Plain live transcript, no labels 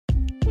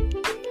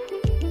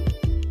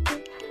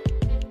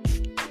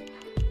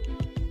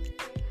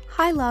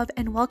Hi, love,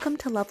 and welcome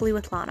to Lovely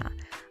with Lana.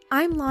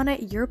 I'm Lana,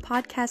 your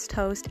podcast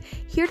host,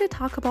 here to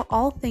talk about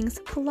all things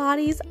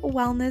Pilates,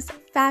 wellness,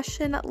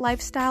 fashion,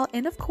 lifestyle,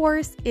 and of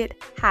course,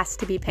 it has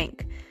to be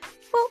pink.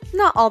 Well,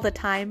 not all the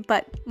time,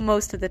 but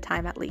most of the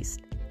time at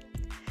least.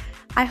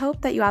 I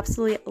hope that you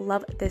absolutely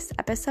love this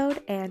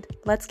episode, and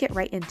let's get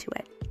right into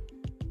it.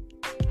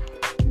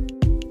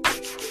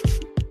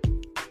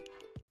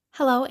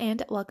 Hello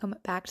and welcome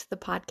back to the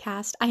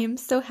podcast. I am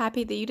so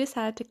happy that you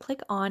decided to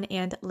click on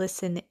and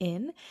listen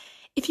in.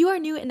 If you are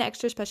new, an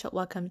extra special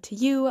welcome to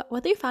you,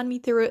 whether you found me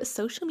through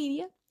social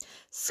media,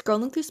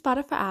 scrolling through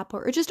Spotify app,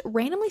 or just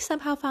randomly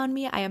somehow found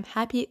me. I am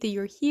happy that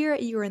you're here,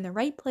 you're in the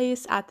right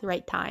place at the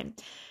right time.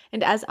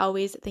 And as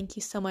always, thank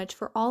you so much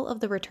for all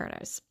of the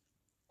returners.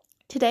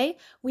 Today,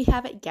 we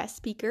have a guest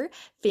speaker,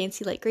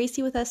 Fancy Like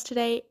Gracie, with us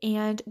today,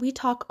 and we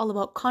talk all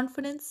about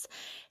confidence,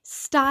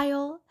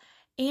 style,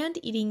 and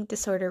eating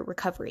disorder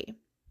recovery.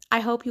 I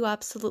hope you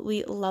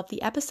absolutely love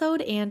the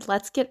episode, and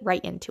let's get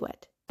right into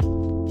it.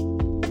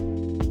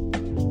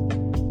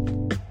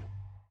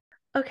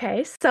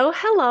 Okay, so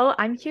hello,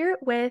 I'm here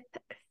with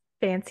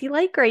Fancy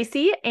Like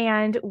Gracie,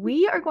 and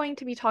we are going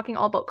to be talking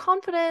all about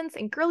confidence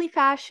and girly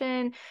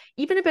fashion,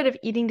 even a bit of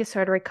eating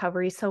disorder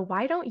recovery. So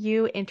why don't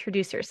you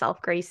introduce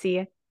yourself,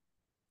 Gracie?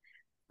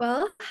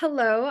 Well,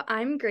 hello,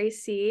 I'm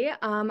Gracie.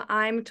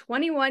 I'm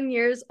 21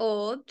 years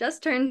old,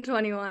 just turned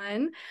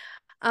 21.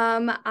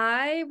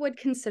 I would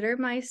consider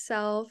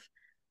myself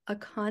a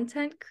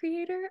content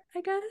creator,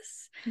 I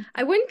guess.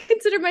 I wouldn't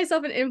consider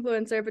myself an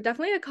influencer, but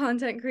definitely a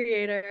content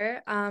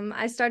creator.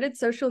 I started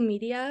social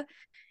media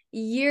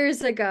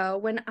years ago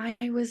when I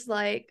was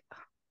like, oh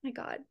my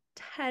God,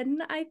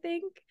 10, I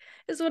think,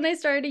 is when I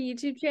started a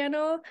YouTube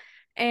channel.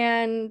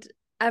 And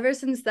ever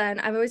since then,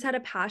 I've always had a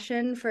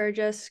passion for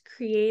just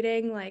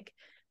creating like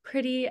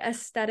pretty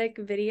aesthetic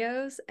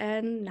videos.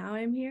 And now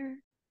I'm here.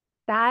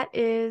 That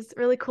is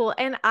really cool.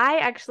 And I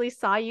actually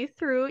saw you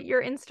through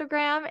your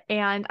Instagram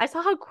and I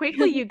saw how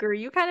quickly you grew.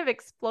 You kind of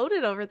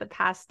exploded over the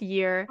past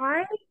year.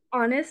 I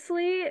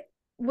honestly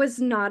was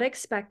not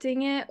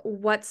expecting it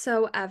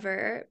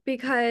whatsoever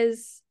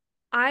because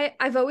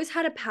I've always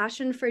had a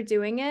passion for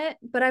doing it,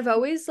 but I've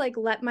always like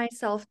let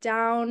myself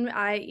down.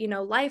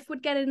 Life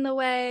would get in the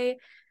way.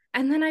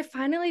 And then I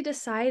finally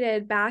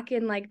decided back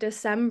in like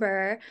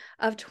December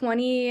of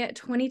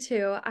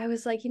 2022, I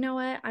was like, you know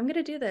what? I'm going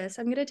to do this.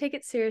 I'm going to take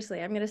it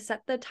seriously. I'm going to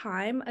set the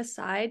time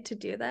aside to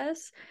do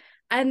this.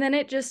 And then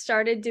it just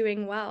started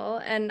doing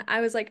well. And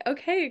I was like,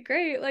 okay,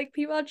 great. Like,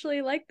 people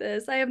actually like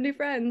this. I have new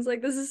friends.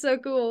 Like, this is so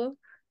cool.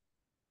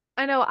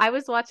 I know I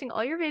was watching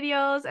all your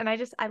videos and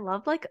I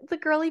love like the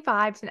girly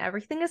vibes and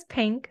everything is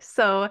pink.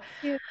 So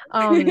Yeah.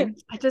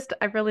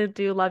 I really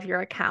do love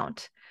your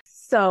account.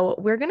 So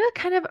we're gonna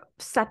kind of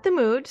set the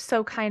mood.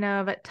 So kind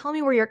of tell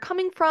me where you're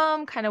coming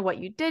from, kind of what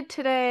you did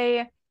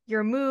today,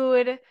 your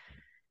mood,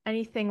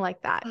 anything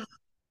like that.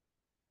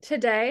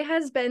 Today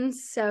has been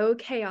so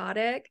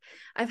chaotic.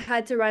 I've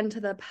had to run to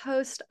the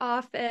post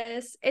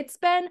office. It's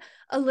been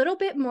a little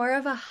bit more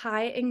of a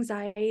high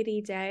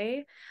anxiety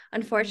day, Mm.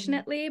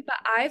 unfortunately, but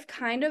I've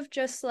kind of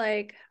just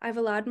like, I've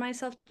allowed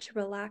myself to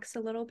relax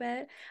a little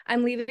bit.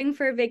 I'm leaving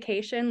for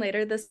vacation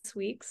later this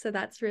week, so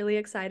that's really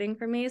exciting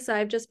for me. So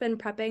I've just been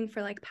prepping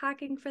for like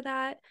packing for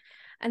that.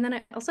 And then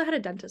I also had a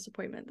dentist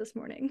appointment this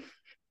morning.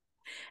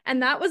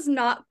 And that was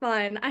not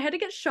fun. I had to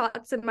get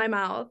shots in my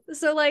mouth.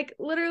 So like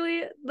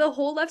literally the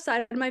whole left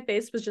side of my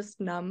face was just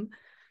numb.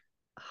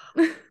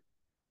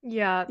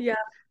 Yeah, Yeah,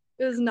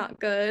 it was not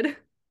good.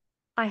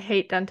 I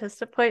hate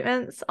dentist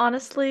appointments,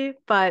 honestly,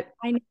 but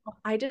I know.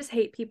 I just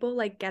hate people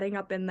like getting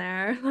up in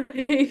there. Like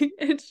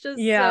it's just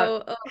yeah.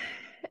 so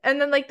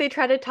And then like they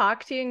try to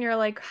talk to you and you're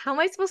like, how am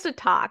I supposed to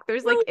talk?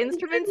 There's no, like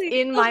instruments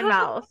exactly. in my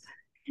mouth.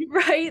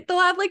 Right. They'll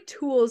have like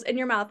tools in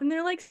your mouth and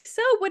they're like,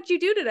 so what'd you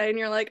do today? And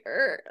you're like,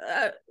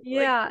 like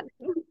Yeah.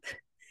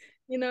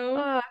 you know?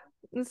 Uh,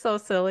 it's so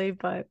silly,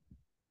 but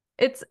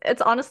it's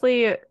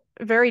honestly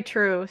very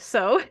true.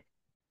 So,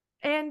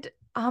 and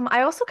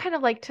I also kind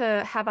of like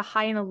to have a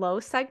high and a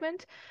low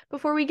segment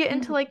before we get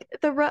into Mhm. like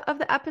the rut of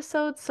the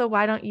episode. So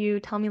why don't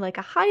you tell me like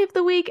a high of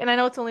the week? And I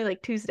know it's only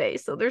like Tuesday,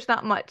 so there's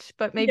not much,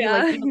 but maybe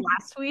like Yeah. even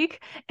last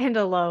week and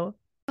a low.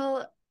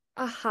 Well,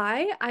 a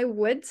high, I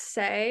would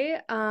say,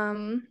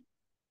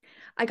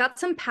 I got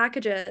some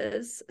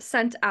packages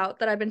sent out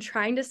that I've been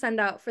trying to send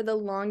out for the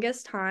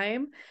longest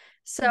time. Mm,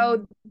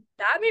 So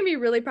that made me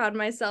really proud of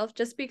myself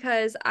just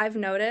because I've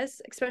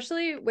noticed,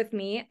 especially with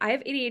me, I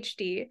have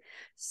ADHD.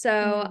 So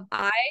mm,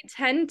 I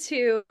tend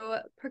to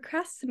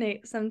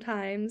procrastinate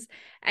sometimes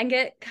and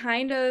get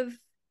kind of,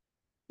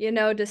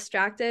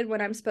 distracted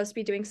when I'm supposed to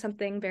be doing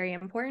something very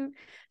important.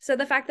 So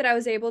the fact that I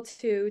was able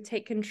to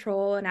take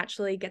control and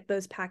actually get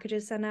those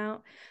packages sent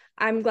out,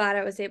 I'm glad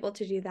I was able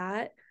to do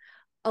that.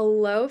 A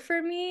low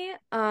for me,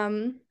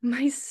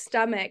 my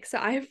stomach. So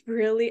I'm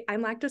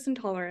lactose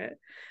intolerant.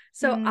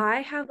 So mm.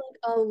 I have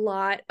like a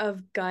lot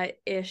of gut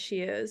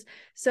issues.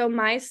 So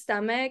my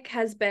stomach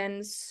has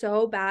been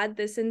so bad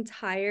this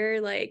entire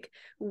like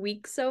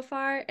week so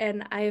far,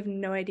 and I have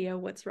no idea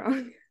what's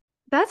wrong.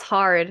 That's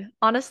hard,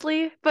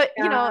 honestly. But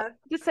Yeah,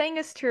 the saying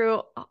is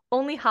true.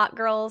 Only hot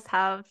girls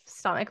have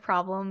stomach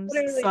problems.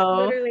 literally, So,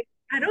 literally.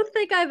 I don't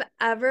think I've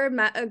ever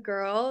met a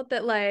girl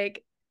that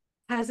like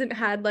hasn't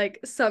had like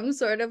some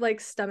sort of like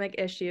stomach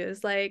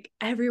issues. Like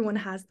everyone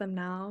has them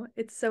now.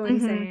 It's so hmm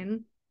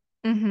insane.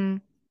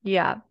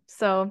 Yeah.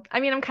 So, I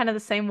mean, I'm kind of the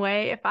same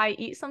way. If I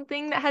eat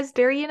something that has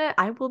dairy in it,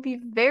 I will be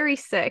very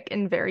sick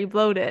and very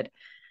bloated.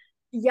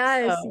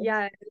 Yes, So,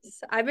 yes.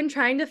 I've been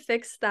trying to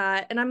fix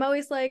that. And I'm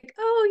always like,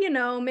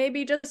 oh,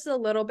 maybe just a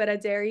little bit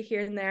of dairy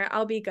here and there.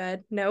 I'll be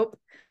good. Nope.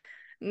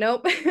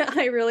 Nope.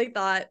 I really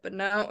thought, but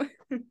no.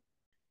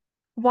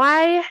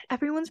 why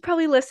everyone's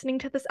probably listening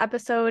to this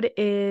episode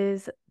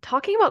is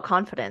talking about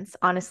confidence,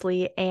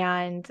 honestly,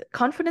 and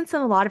confidence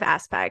in a lot of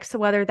aspects. So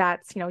whether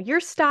that's, your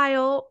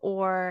style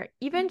or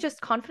even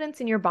just confidence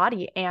in your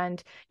body.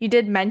 And you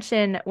did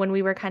mention when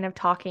we were kind of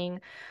talking,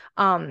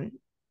 um,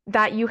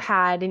 that you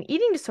had an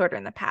eating disorder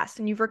in the past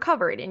and you've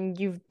recovered and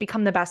you've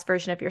become the best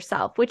version of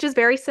yourself, which is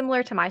very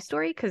similar to my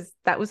story because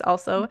that was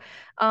also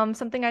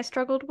something I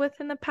struggled with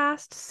in the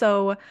past.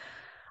 So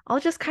I'll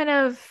just kind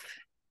of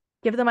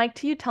give the mic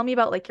to you. Tell me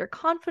about like your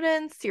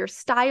confidence, your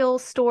style,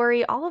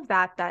 story, all of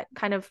that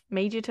kind of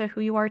made you to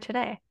who you are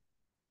today.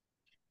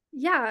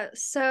 Yeah,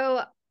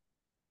 so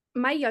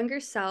my younger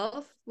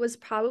self was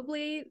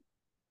probably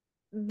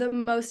the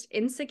most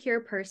insecure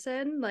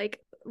person.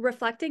 Like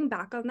reflecting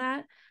back on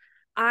that,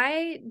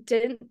 I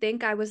didn't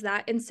think I was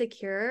that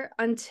insecure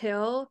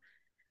until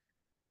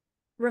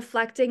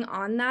reflecting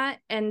on that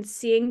and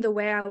seeing the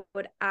way I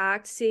would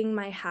act, seeing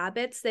my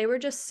habits. They were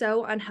just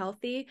so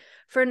unhealthy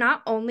for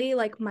not only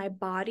like my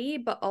body,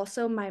 but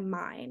also my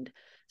mind.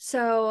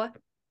 So,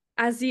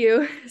 as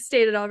you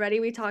stated already,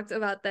 we talked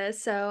about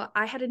this. So,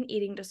 I had an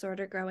eating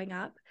disorder growing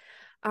up.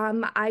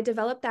 I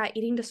developed that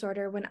eating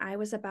disorder when I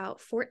was about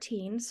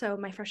 14, so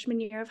my freshman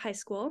year of high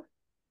school.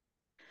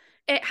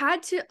 It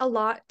had to a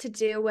lot to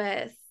do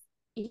with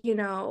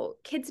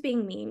kids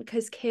being mean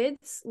because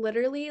kids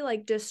literally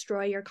like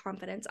destroy your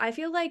confidence. I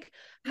feel like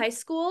high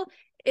school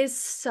is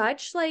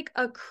such like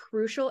a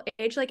crucial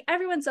age. Like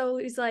everyone's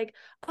always like,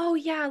 oh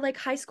yeah, like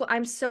high school,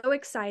 I'm so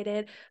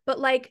excited, but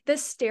like the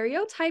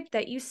stereotype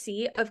that you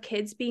see of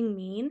kids being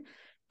mean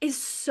is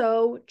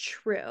so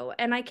true,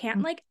 and I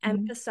can't like Mhm.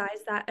 emphasize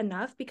that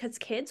enough because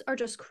kids are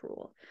just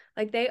cruel.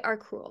 Like they are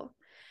cruel.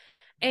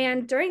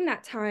 And during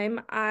that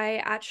time, I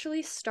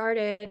actually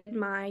started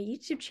my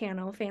YouTube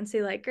channel,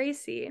 Fancy Like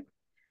Gracie.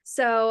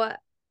 So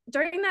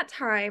during that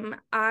time,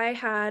 I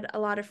had a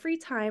lot of free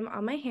time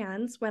on my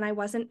hands when I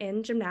wasn't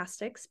in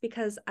gymnastics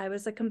because I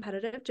was a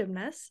competitive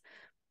gymnast.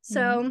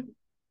 Mhm. So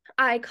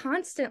I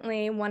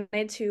constantly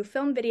wanted to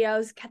film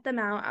videos, get them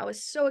out. I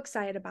was so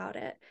excited about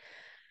it.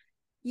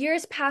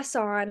 Years pass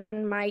on,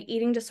 my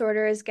eating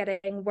disorder is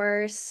getting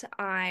worse.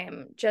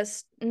 I'm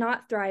just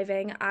not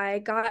thriving. I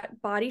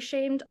got body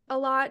shamed a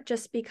lot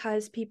just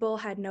because people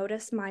had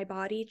noticed my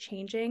body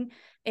changing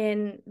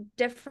in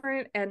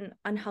different and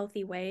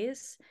unhealthy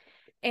ways.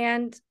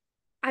 And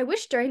I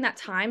wish during that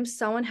time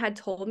someone had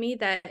told me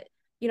that,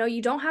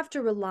 you don't have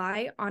to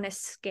rely on a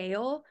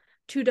scale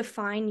to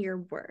define your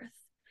worth,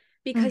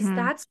 because Mhm.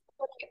 that's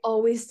what I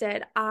always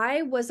did.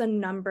 I was a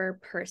number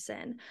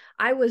person.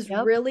 I was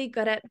Yep. really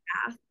good at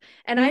math.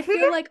 And I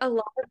feel Mhm. like a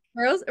lot of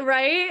girls,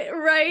 right?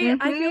 Right.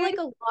 I feel like Mhm.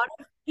 a lot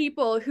of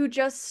people who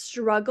just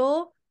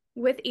struggle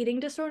with eating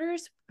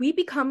disorders, we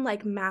become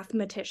like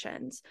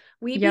mathematicians.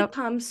 We Yep.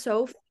 become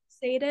so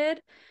fixated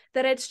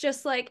that it's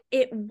just like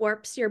it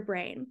warps your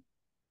brain.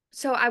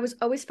 So I was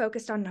always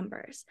focused on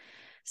numbers.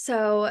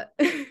 So,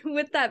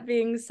 with that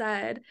being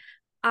said,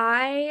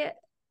 I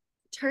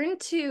turned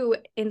to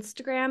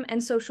Instagram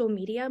and social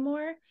media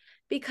more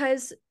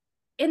because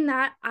in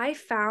that I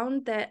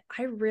found that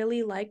I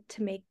really like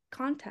to make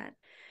content.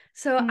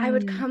 So I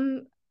would Mm.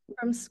 come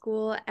from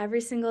school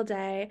every single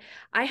day.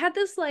 I had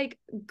this like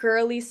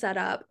girly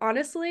setup.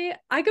 Honestly,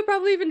 I could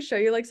probably even show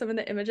you like some of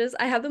the images.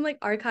 I have them like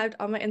archived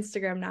on my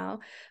Instagram now.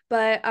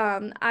 But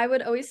I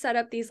would always set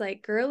up these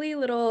like girly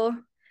little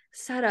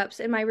setups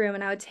in my room,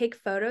 and I would take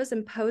photos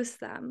and post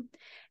them.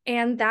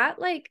 And that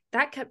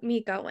kept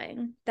me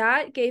going.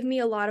 That gave me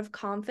a lot of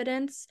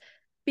confidence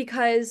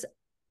because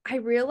I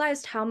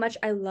realized how much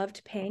I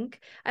loved pink.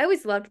 I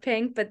always loved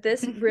pink, but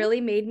this Mhm.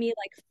 really made me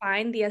like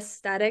find the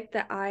aesthetic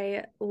that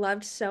I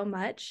loved so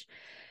much.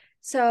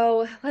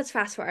 So let's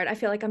fast forward. I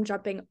feel like I'm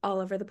jumping all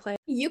over the place.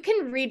 You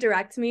can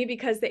redirect me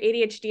because the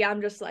ADHD,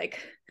 I'm just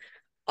like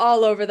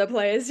all over the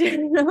place,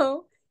 you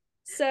know?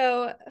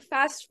 So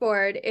fast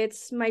forward,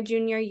 it's my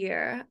junior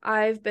year.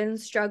 I've been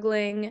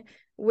struggling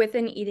with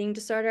an eating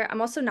disorder.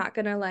 I'm also not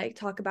gonna like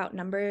talk about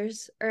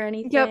numbers or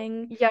Yep.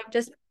 anything, Yep.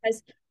 just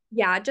because,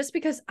 yeah, just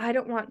because I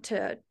don't want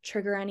to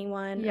trigger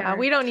anyone Yeah,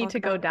 we or don't need talk to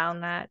go about.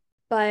 down that.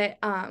 But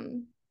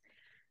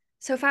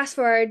so fast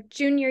forward,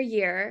 junior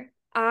year,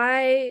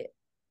 I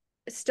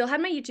still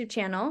had my YouTube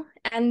channel,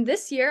 and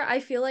this year I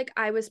feel like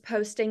I was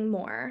posting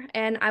more,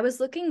 and I was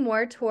looking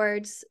more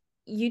towards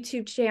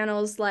YouTube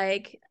channels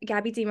like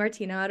Gabby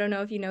DiMartino. I don't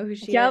know if you know who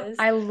she Yep, is.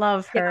 I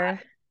love Yeah,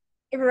 her.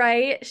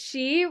 right.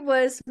 She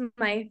was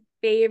my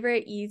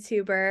favorite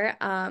YouTuber.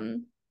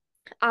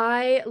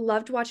 I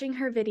loved watching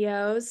her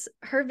videos.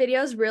 Her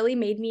videos really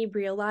made me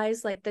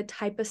realize like the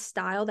type of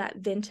style, that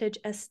vintage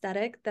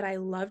aesthetic that I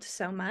loved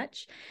so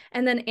much.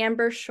 And then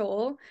Amber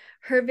Scholl,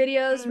 her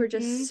videos were Hmm.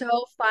 just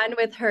so fun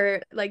with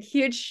her like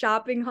huge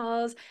shopping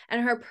hauls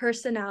and her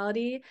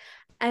personality.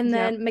 And Yep.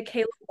 then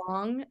Michaela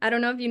Long, I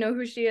don't know if you know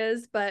who she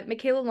is, but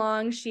Michaela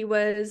Long, she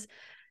was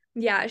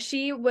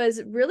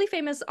really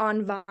famous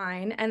on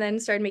Vine and then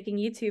started making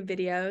YouTube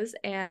videos.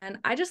 And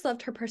I just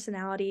loved her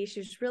personality. She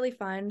was really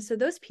fun. So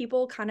those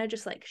people kind of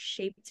just like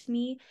shaped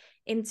me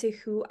into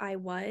who I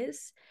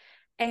was.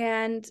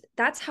 And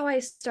that's how I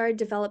started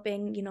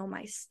developing,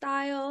 my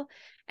style.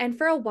 And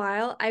for a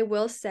while, I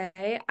will say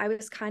I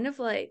was kind of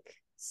like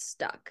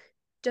stuck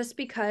just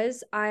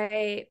because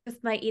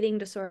with my eating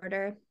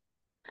disorder,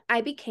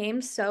 I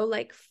became so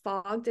like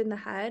fogged in the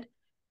head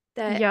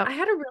that I Yep.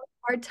 had a really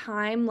hard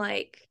time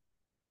like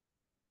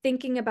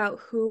thinking about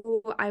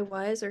who I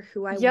was or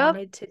who I Yep.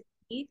 wanted to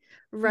be,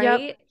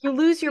 Yep. right? You I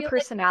lose your feel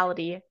like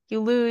personality.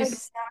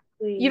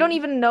 You don't exactly.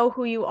 even know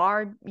who you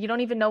are. You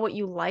don't even know what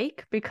you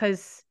like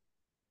because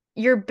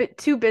you're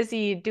too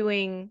busy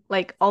doing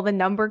like all the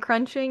number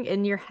crunching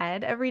in your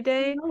head every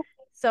day. No,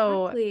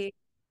 So exactly.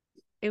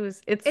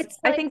 It's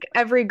I like think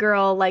every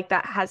girl like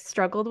that has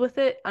struggled with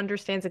it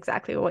understands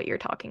exactly what you're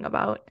talking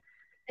about.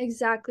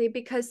 exactly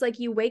because like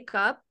you wake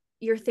up,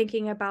 you're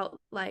thinking about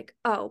like,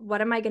 oh,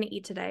 what am I going to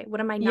eat today?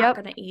 What am I not Yep.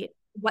 going to eat?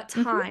 What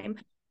Hmm. time?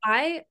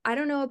 I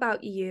don't know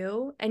about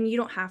you, and you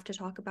don't have to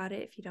talk about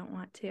it if you don't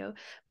want to,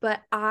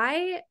 but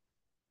I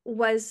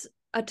was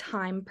a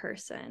time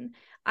person.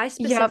 I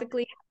Yep.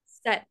 specifically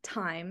set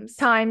times.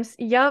 Times.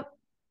 Yep.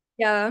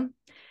 Yeah. And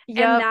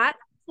Yep. that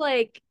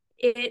like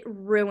it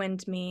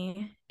ruined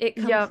me. It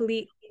Yep.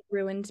 completely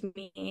ruined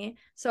me.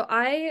 So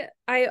I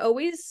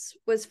always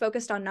was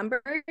focused on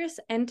numbers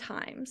and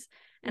times.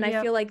 And I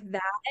Yep. feel like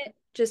that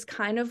just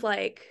kind of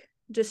like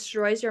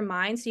destroys your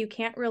mind. So you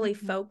can't really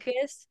Hmm.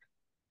 focus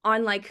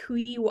on like who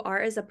you are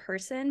as a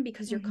person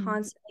because you're Hmm.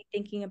 constantly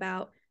thinking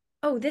about,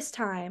 oh, this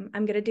time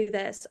I'm gonna do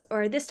this,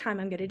 or this time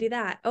I'm gonna do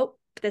that. Oh,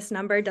 this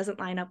number doesn't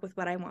line up with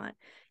what I want,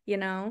 you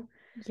know?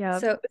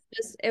 Yep. So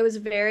it was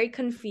very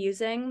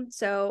confusing.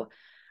 So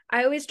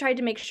I always tried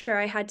to make sure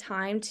I had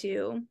time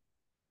to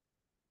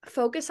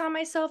focus on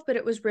myself, but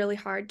it was really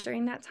hard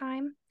during that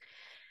time.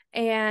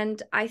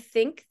 And I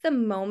think the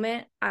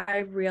moment I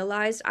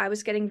realized I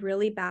was getting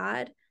really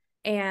bad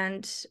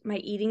and my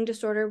eating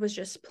disorder was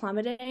just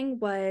plummeting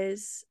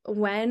was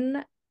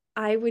when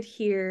I would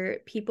hear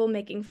people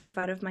making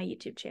fun of my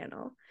YouTube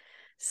channel.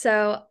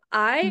 So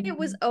I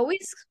was Hmm.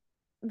 always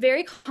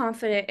very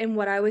confident in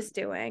what I was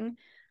doing,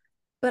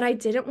 but I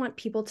didn't want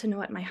people to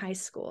know at my high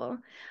school.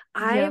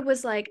 I Yep.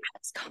 was like, I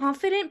was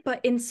confident but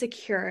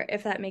insecure,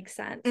 if that makes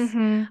sense.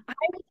 Hmm. I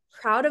was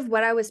proud of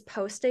what I was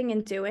posting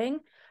and doing,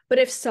 but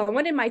if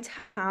someone in my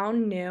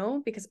town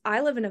knew, because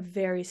I live in a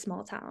very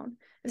small town,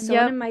 if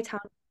someone in Yep. my town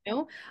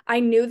knew,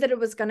 I knew that it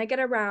was going to get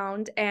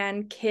around,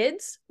 and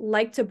kids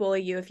like to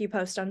bully you if you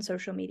post on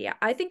social media.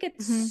 I think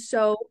it's Hmm.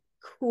 so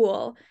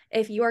cool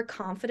if you are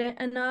confident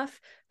enough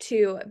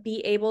to be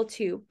able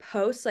to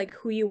post like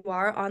who you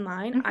are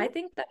online. I Hmm.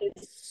 think that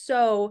is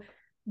so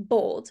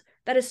bold.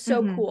 That is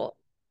so Hmm. cool.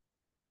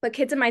 But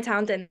kids in my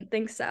town didn't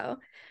think so.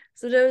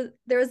 So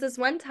there was this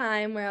one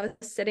time where I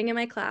was sitting in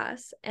my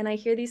class and I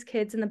hear these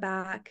kids in the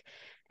back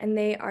and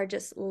they are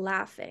just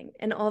laughing.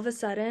 And all of a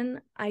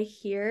sudden, I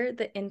hear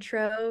the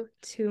intro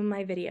to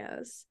my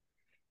videos.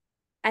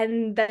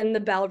 And then the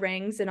bell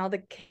rings and all the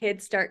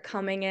kids start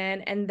coming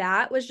in. And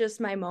that was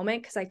just my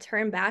moment because I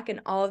turn back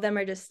and all of them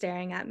are just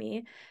staring at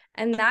me.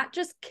 And that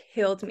just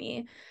killed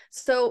me.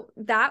 So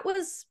that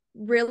was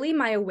really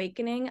my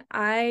awakening.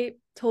 I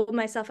told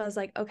myself, I was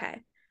like,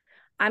 okay,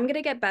 I'm going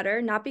to get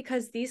better, not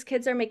because these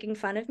kids are making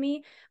fun of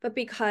me, but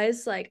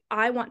because like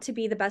I want to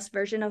be the best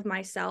version of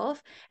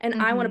myself and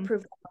I want to Hmm.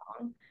 prove them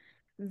wrong.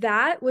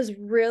 That was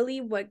really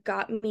what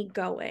got me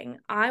going.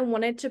 I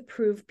wanted to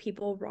prove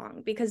people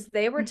wrong because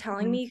they were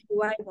telling Hmm. me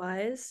who I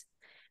was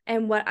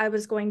and what I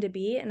was going to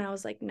be. And I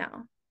was like, no,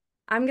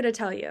 I'm going to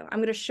tell you, I'm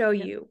going to show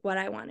Yep. you what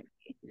I want to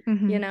be,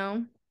 you Hmm.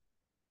 know?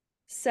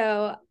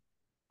 So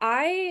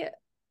I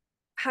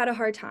had a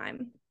hard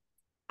time.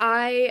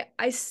 I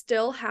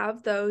still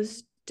have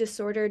those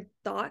disordered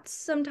thoughts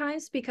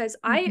sometimes because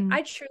Hmm.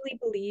 I truly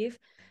believe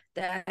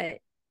that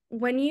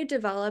when you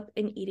develop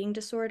an eating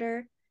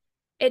disorder,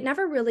 it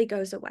never really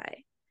goes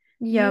away.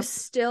 You Yep.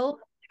 still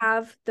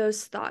have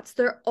those thoughts.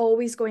 They're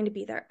always going to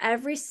be there.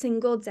 Every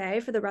single day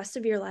for the rest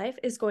of your life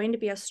is going to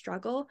be a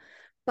struggle,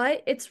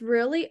 but it's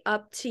really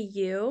up to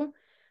you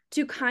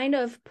to kind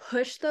of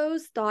push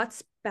those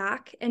thoughts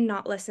back and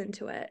not listen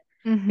to it.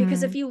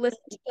 Because Hmm. if you listen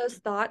to those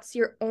thoughts,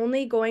 you're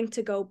only going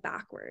to go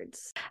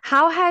backwards.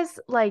 How has,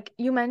 like,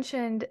 you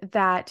mentioned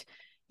that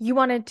you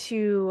wanted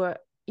to,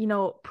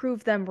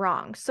 prove them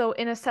wrong. So,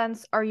 in a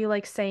sense, are you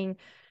like saying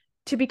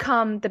to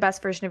become the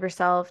best version of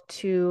yourself,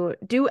 to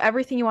do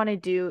everything you want to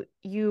do,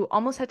 you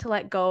almost had to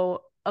let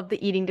go of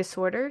the eating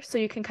disorder so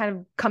you can kind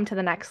of come to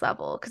the next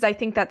level? Because I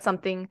think that's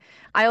something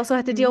I also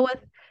had to Mhm. deal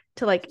with.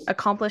 to like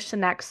accomplish the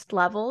next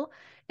level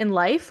in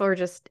life or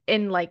just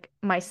in like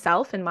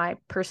myself and my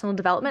personal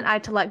development, I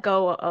had to let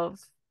go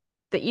of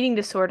the eating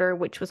disorder,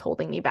 which was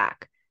holding me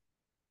back.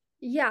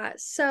 Yeah,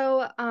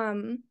 so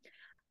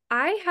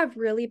I have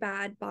really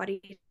bad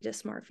body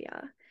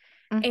dysmorphia.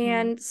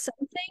 Mm-hmm. And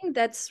something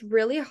that's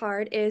really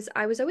hard is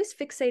I was always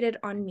fixated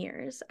on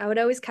mirrors. I would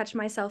always catch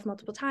myself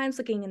multiple times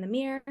looking in the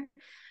mirror.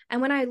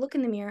 And when I look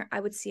in the mirror, I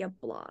would see a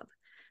blob.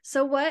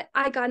 So, what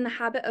I got in the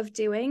habit of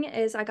doing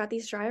is I got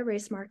these dry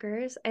erase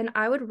markers and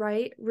I would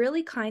write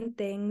really kind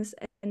things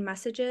and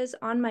messages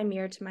on my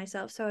mirror to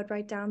myself. So, I would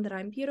write down that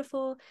I'm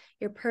beautiful,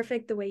 you're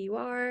perfect the way you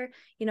are,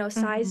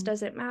 size Mm-hmm.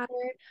 doesn't matter,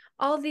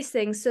 all of these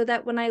things, so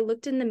that when I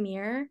looked in the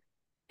mirror,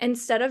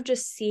 instead of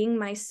just seeing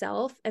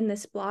myself and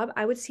this blob,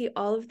 I would see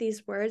all of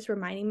these words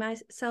reminding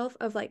myself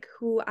of like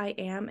who I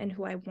am and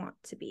who I want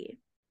to be.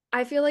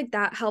 I feel like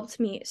that helped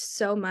me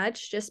so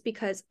much just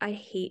because I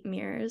hate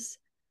mirrors.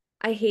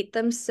 I hate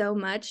them so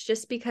much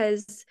just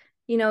because,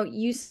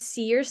 you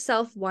see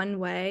yourself one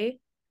way,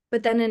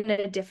 but then in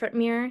a different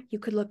mirror, you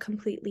could look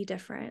completely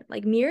different.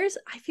 Like mirrors,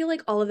 I feel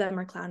like all of them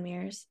are clown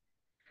mirrors.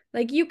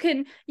 Like you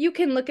can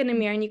look in a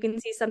mirror and you can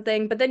see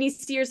something, but then you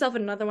see yourself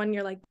in another one,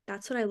 you're like,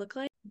 that's what I look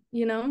like,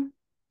 you know?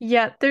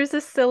 Yeah, there's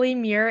a silly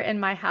mirror in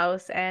my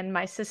house, and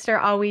my sister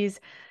always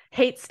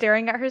hates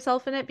staring at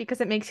herself in it because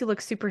it makes you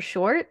look super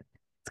short.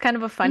 It's kind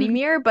of a funny Mhm.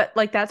 mirror, but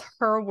like that's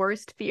her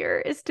worst fear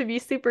is to be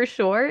super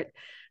short.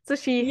 So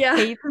she Yeah.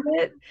 hates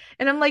it.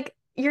 And I'm like,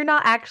 you're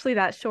not actually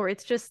that short.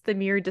 It's just the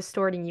mirror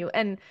distorting you.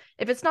 And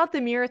if it's not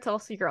the mirror, it's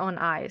also your own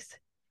eyes.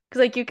 Because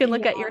like you can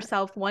look at Yeah.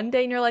 yourself one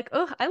day and you're like,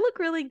 oh, I look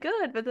really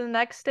good. But then the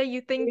next day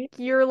you think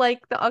you're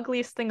like the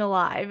ugliest thing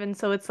alive. And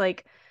so it's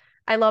like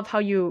I love how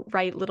you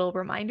write little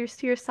reminders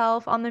to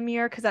yourself on the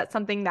mirror because that's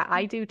something that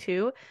I do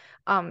too.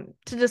 To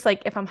just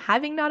like if I'm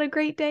having not a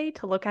great day,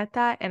 to look at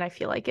that, and I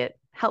feel like it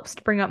helps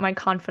to bring up my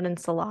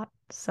confidence a lot.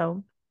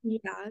 So,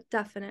 Yeah,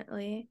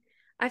 definitely.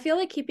 I feel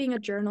like keeping a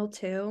journal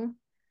too.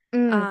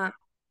 mm, Um,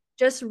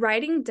 just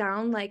writing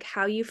down like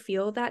how you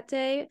feel that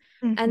day.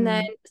 And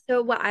then, mm-hmm,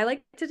 so what I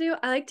like to do,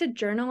 I like to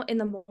journal in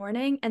the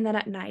morning and then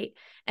at night.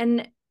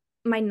 And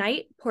my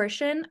night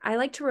portion, I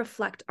like to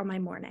reflect on my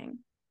morning.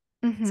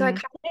 So I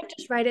mm-hmm, kind of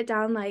just write it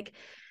down like,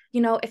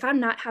 if I'm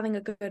not having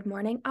a good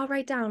morning, I'll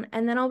write down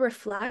and then I'll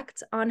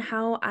reflect on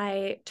how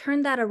I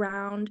turned that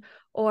around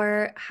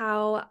or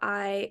how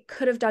I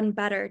could have done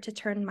better to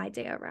turn my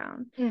day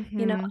around. mm-hmm,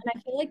 And I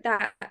feel like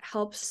that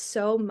helps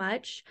so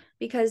much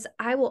because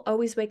I will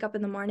always wake up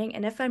in the morning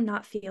and if I'm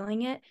not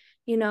feeling it,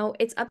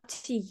 it's up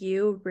to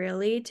you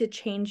really to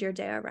change your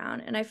day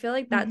around. And I feel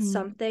like that's mm-hmm,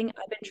 something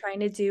I've been trying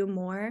to do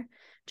more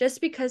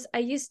just because I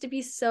used to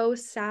be so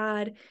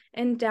sad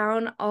and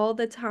down all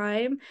the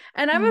time.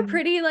 And I'm a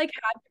pretty like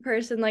happy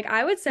person. Like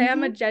I would say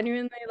I'm a mm-hmm.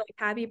 genuinely like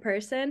happy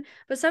person,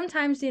 but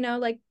sometimes,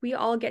 like we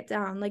all get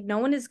down. Like no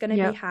one is going to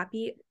be Yep.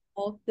 happy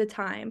all the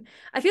time.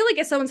 I feel like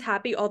if someone's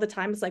happy all the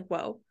time, it's like,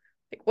 whoa,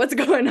 like what's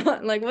going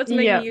on? Like what's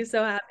making Yep. you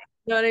so happy?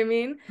 You know what I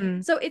mean?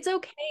 Mm, So it's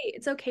okay.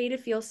 It's okay to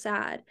feel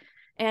sad.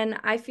 And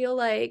I feel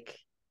like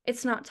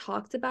it's not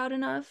talked about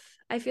enough.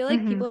 I feel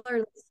like mm-hmm. people are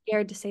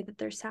scared to say that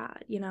they're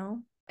sad?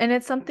 And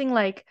it's something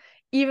like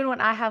even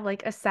when I have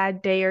like a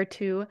sad day or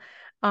two,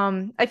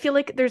 I feel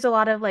like there's a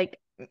lot of like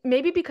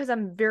maybe because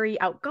I'm very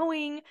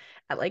outgoing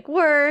at like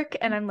work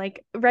and I'm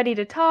like ready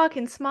to talk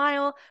and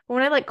smile. But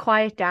when I like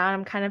quiet down,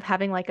 I'm kind of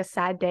having like a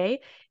sad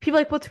day. People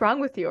are like, what's wrong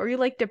with you? Are you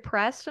like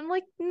depressed? I'm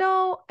like,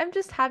 no, I'm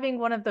just having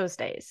one of those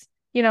days,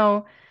 you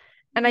know?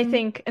 And I Mhm.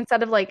 think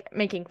instead of like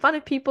making fun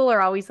of people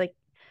or always like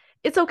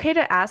it's okay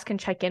to ask and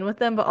check in with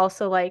them, but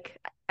also like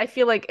I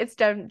feel like it's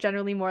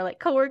generally more like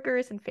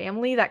coworkers and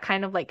family that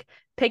kind of like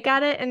pick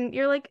at it, and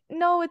you're like,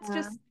 no, it's Yeah.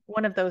 just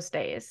one of those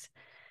days.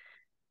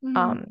 Hmm.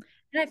 Um,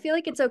 And I feel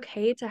like it's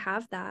okay to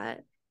have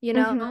that.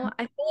 mhm,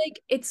 I feel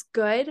like it's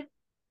good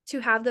to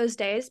have those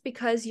days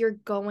because you're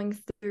going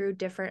through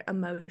different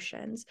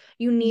emotions.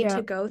 You need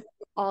to yeah, go through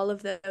all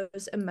of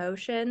those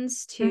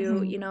emotions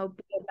to, mhm.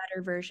 be a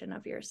better version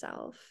of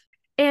yourself.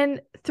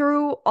 And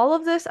through all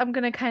of this, I'm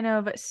gonna kind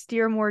of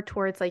steer more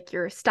towards like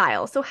your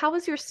style. So how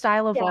has your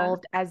style Yeah.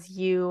 evolved as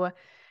you,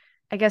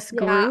 I guess,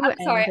 Yeah, grew I'm and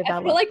sorry. I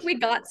feel like developed? we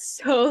got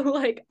so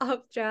like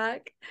off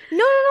track. No,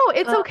 no, no,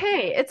 it's Um,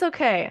 okay. It's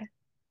okay.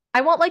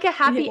 I want like a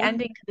happy yeah.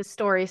 ending to the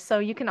story, so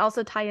you can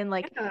also tie in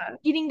like Yeah.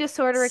 eating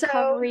disorder So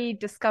recovery,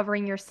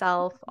 discovering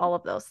yourself, all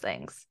of those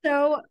things.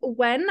 So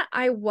when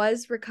I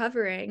was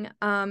recovering,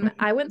 I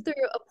Mhm. went through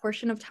a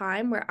portion of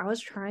time where I was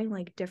trying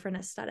like different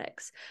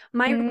aesthetics.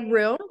 My Mm,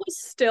 room was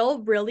still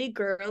really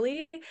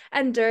girly,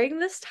 and during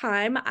this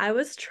time, I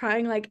was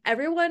trying like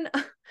everyone,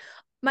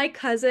 my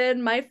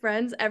cousin, my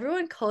friends,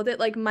 everyone called it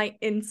like my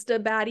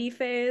Insta baddie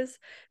phase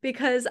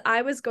because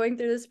I was going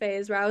through this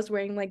phase where I was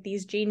wearing like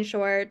these jean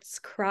shorts,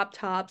 crop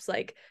tops,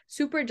 like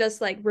super just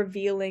like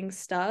revealing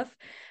stuff.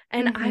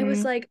 And I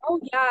was mhm, like, oh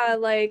yeah,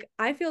 like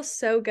I feel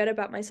so good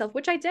about myself,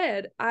 which I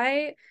did.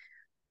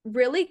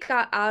 really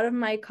got out of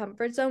my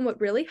comfort zone, what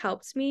really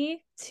helps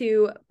me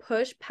to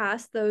push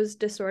past those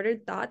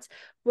disordered thoughts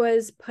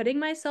was putting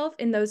myself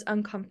in those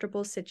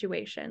uncomfortable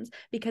situations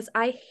because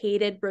I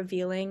hated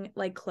revealing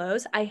like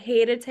clothes. I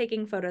hated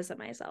taking photos of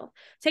myself.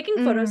 Taking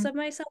photos Mm, of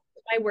myself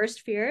was my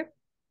worst fear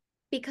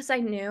because I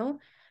knew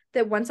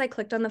that once I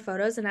clicked on the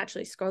photos and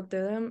actually scrolled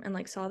through them and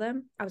like saw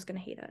them, I was going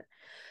to hate it.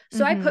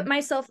 So I mm-hmm, put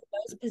myself in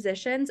those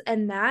positions,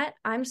 and that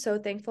I'm so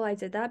thankful I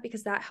did that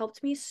because that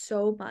helped me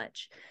so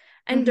much.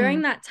 And mm-hmm,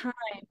 during that time,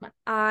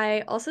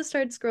 I also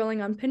started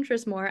scrolling on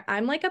Pinterest more.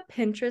 I'm like a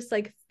Pinterest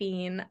like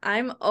fiend.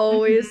 I'm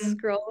always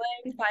mm-hmm.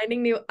 scrolling,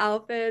 finding new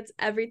outfits,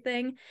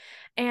 everything.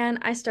 And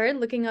I started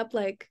looking up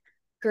like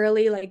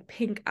girly like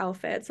pink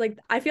outfits. Like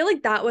I feel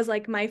like that was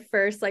like my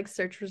first like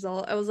search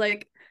result. I was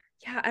like,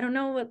 yeah, I don't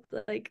know what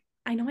like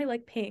I know I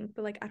like pink,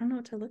 but like I don't know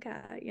what to look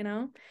at, you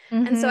know?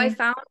 And so I Mm-hmm.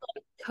 found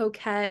like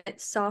coquette,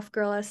 soft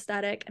girl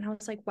aesthetic, and I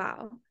was like,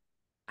 wow,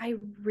 I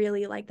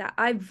really like that.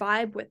 I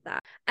vibe with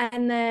that.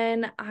 And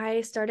then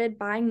I started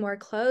buying more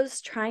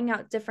clothes, trying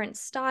out different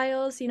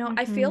styles. You know,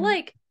 I feel Mm-hmm.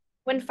 like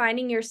when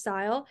finding your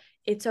style,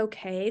 it's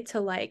okay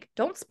to like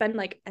don't spend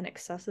like an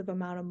excessive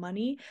amount of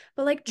money,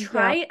 but like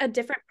Yeah. try a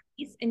different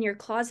piece in your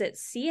closet,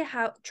 see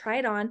how try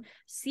it on,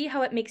 see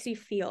how it makes you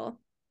feel.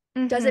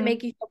 Does it Mm-hmm.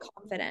 make you feel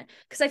confident?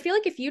 Because I feel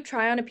like if you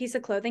try on a piece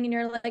of clothing and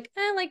you're like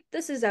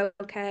this is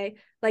okay,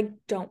 like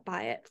don't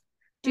buy it.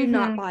 Do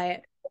not Mm-hmm. buy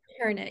it.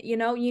 Return it. You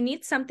know, you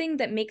need something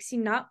that makes you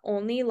not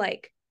only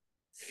like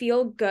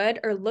feel good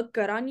or look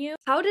good on you.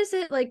 How does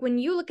it like when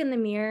you look in the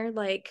mirror,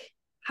 like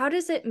how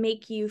does it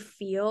make you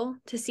feel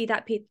to see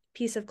that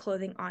piece of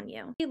clothing on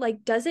you?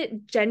 Like, does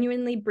it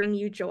genuinely bring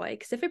you joy?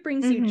 Because if it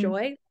brings you Mm-hmm.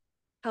 joy,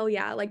 hell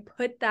yeah, like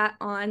put that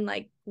on,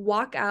 like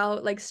walk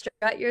out, like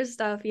strut your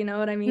stuff, you know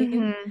what I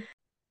mean? Mm-hmm.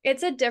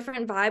 It's a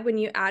different vibe when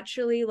you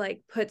actually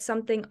like put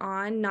something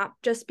on, not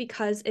just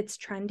because it's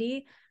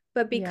trendy,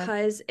 but Yeah.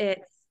 because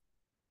it's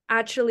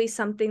actually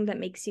something that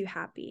makes you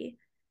happy.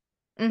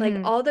 Like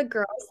Mm-hmm. all the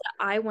girls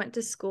that I went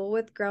to school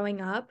with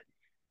growing up,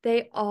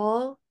 they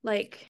all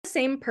like the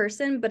same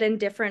person, but in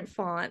different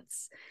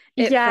fonts.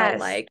 It felt Yes.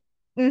 like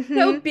Mm-hmm.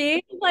 so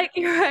being like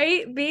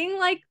right, being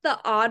like the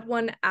odd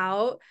one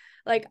out,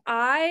 like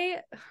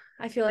I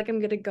feel like I'm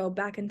gonna go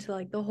back into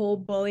like the whole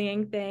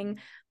bullying thing,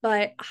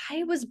 but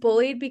I was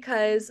bullied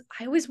because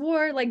I always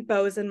wore like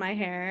bows in my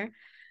hair.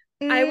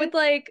 I would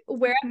like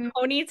wear Mm-hmm. a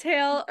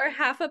ponytail or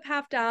half up,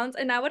 half downs,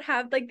 and I would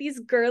have like these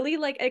girly,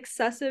 like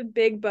excessive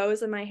big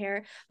bows in my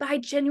hair. But I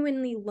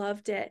genuinely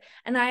loved it.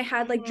 And I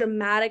had like Mm-hmm.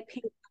 dramatic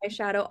pink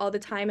eyeshadow all the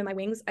time in my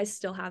wings. I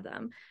still have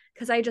them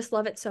because I just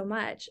love it so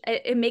much.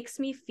 It makes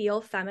me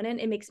feel feminine.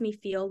 It makes me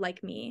feel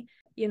like me,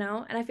 you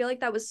know? And I feel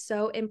like that was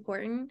so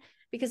important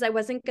because I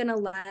wasn't gonna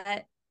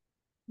let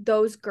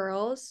those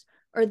girls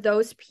or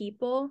those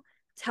people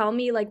tell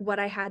me like what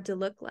I had to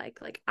look like.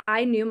 Like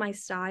I knew my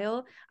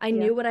style, I Yeah.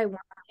 knew what I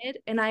wanted,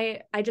 and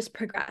I just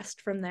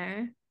progressed from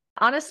there.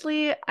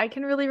 Honestly, I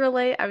can really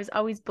relate. I was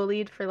always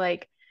bullied for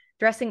like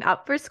dressing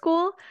up for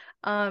school.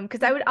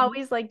 Because I would Mhm.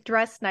 always like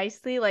dress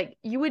nicely. Like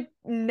you would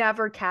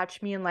never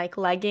catch me in like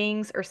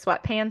leggings or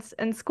sweatpants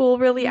in school,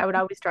 really. I would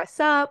always dress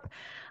up.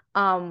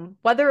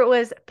 Whether it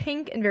was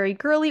pink and very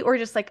girly or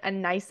just like a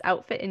nice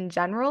outfit in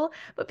general.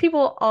 But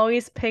people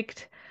always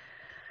picked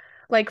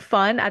like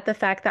fun at the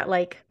fact that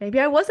like maybe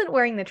I wasn't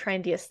wearing the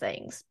trendiest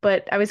things,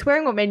 but I was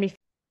wearing what made me.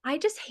 I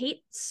just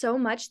hate so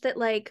much that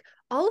like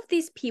all of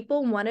these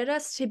people wanted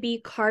us to be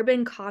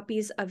carbon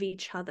copies of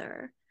each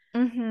other.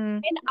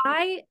 Mm-hmm.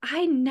 And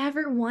I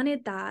never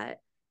wanted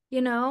that.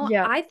 You know,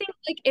 Yeah. I think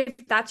like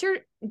if that's your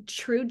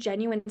true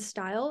genuine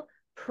style,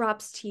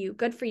 props to you.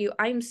 Good for you.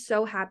 I'm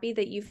so happy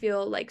that you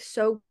feel like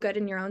so good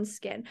in your own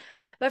skin.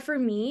 But for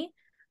me,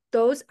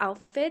 those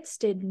outfits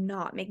did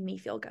not make me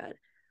feel good.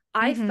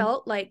 I Mm-hmm.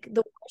 felt like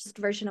the worst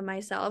version of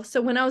myself.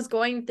 So when I was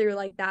going through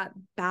like that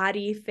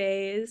baddie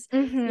phase,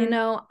 you Mm-hmm.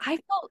 know, I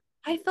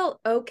felt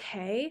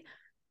okay,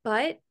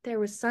 but there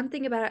was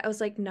something about it. I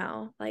was like,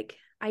 no, like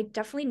I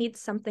definitely need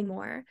something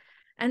more.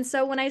 And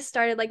so when I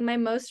started like my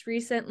most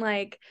recent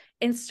like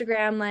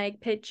Instagram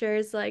like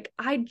pictures, like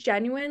I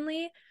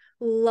genuinely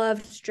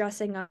loved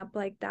dressing up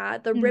like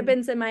that. The Mm-hmm.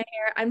 ribbons in my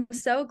hair. I'm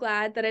so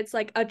glad that it's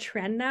like a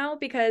trend now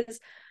because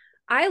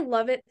I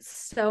love it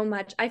so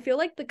much. I feel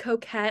like the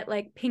coquette,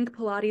 like pink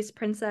Pilates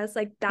princess,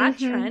 like that Mm-hmm.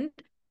 trend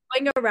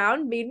going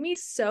around made me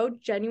so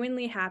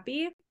genuinely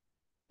happy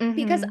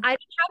because Mm-hmm. I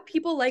didn't have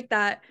people like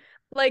that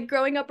like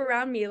growing up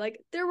around me. Like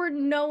there was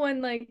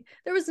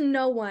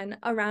no one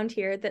around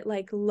here that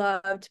like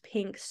loved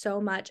pink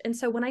so much. And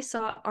so when I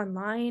saw it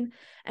online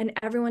and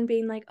everyone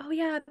being like, "Oh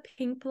yeah,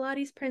 pink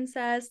Pilates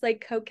princess,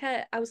 like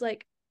coquette," I was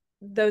like,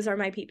 "Those are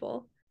my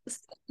people." So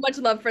much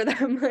love for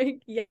them.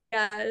 Like,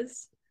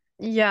 yes.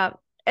 Yeah.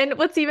 And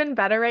what's even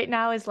better right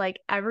now is like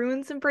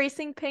everyone's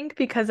embracing pink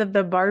because of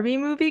the Barbie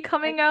movie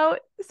coming out.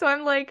 So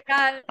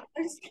Yeah,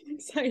 I'm so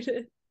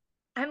excited.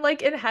 I'm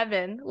like in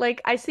heaven.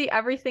 Like I see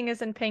everything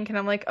is in pink and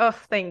I'm like, oh,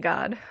 thank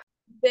God.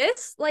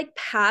 This like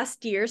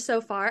past year so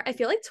far, I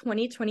feel like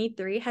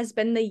 2023 has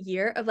been the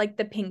year of like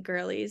the pink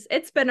girlies.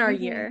 It's been our Hmm.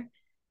 year.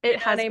 You It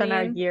know what has I been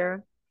our mean?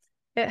 year.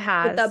 It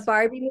with the has.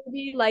 Barbie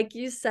movie, like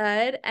you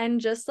said, and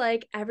just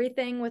like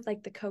everything with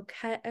like the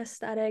coquette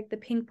aesthetic, the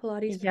pink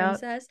Pilates Yep.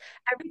 princess,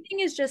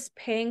 everything is just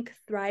pink,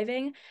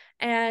 thriving.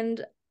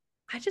 And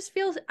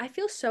I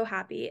feel so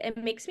happy. It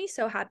makes me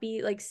so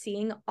happy like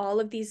seeing all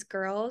of these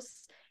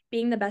girls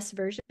being the best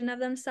version of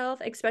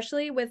themselves,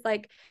 especially with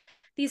like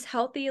these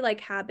healthy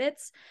like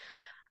habits.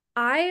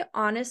 I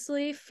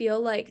honestly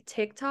feel like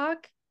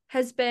TikTok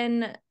has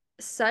been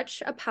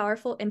such a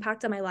powerful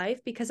impact on my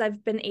life because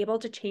I've been able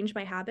to change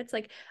my habits.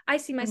 Like I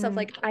see myself Mm-hmm.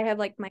 like I have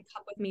like my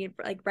cup with me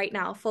like right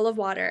now full of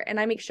water, and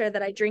I make sure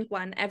that I drink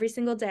one every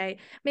single day,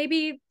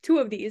 maybe two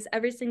of these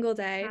every single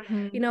day.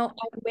 You Mm-hmm. know,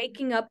 I'm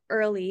waking up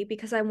early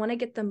because I want to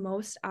get the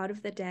most out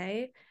of the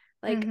day.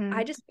 Like Mm-hmm.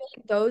 I just feel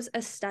like those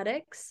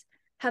aesthetics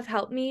have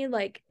helped me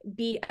like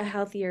be a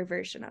healthier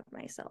version of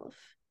myself.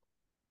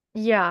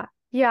 Yeah.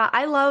 Yeah.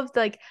 I love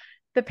like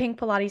the pink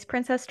Pilates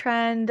princess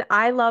trend.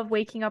 I love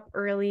waking up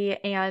early.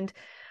 And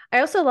I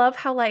also love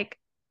how like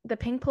the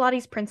pink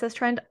Pilates princess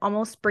trend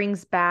almost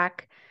brings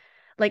back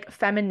like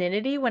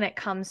femininity when it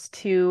comes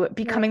to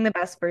Yeah. becoming the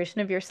best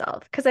version of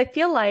yourself. Because I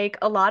feel like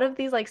a lot of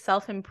these like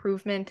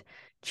self-improvement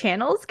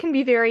channels can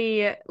be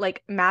very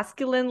like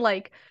masculine,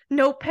 like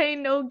no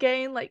pain, no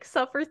gain, like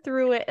suffer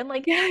through it. And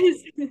like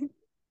Yes.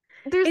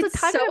 there's a It's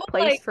time so and a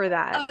place like for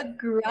that.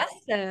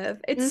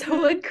 aggressive. It's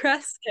so Mm-hmm.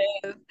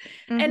 aggressive.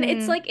 And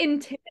it's Mm-hmm. like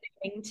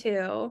intimidating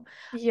too.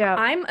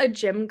 Yep. I'm a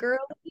gym girl.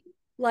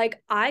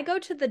 Like I go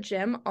to the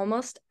gym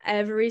almost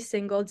every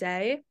single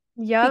day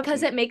Yep.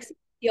 because it makes me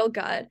feel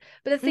good.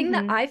 But the thing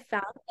that Mm-hmm. I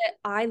found that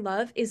I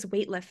love is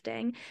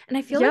weightlifting. And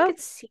I feel like Yep.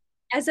 it's seen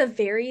as a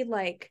very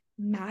like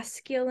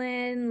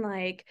masculine,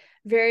 like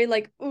very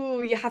like,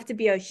 ooh, you have to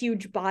be a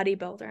huge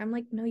bodybuilder. I'm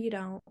like, no, you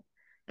don't.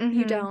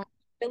 You Mm-hmm. don't.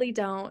 Really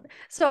don't.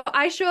 So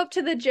I show up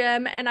to the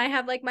gym and I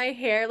have like my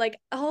hair, like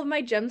all of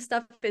my gym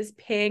stuff is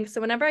pink. So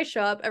whenever I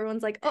show up,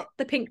 everyone's like, oh,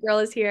 the pink girl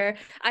is here.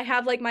 I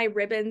have like my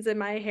ribbons in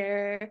my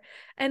hair.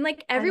 And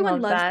like I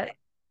everyone love loves that. it.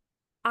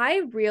 I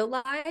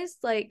realized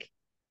like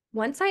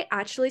once I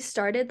actually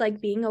started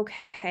like being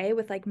okay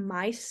with like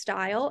my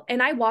style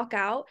and I walk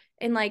out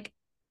and like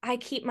I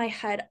keep my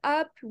head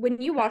up.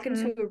 When you walk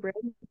into Mm-hmm. a room,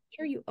 make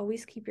sure you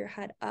always keep your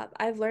head up.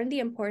 I've learned the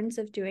importance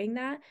of doing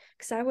that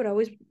because I would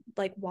always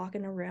like walk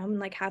in a room and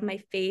like have my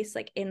face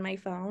like in my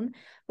phone.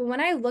 But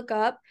when I look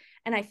up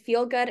and I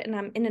feel good and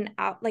I'm in an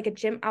out like a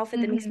gym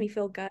outfit that makes Mm-hmm. me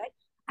feel good,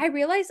 I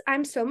realize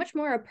I'm so much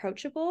more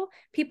approachable.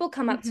 People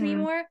come up to me Mm-hmm.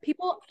 more.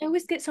 I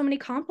always get so many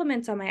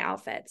compliments on my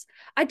outfits.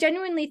 I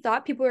genuinely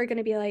thought people were going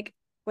to be like,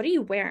 what are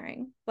you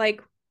wearing?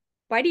 Like,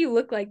 why do you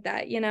look like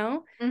that? You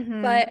know?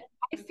 Mm-hmm. But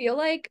I feel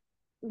like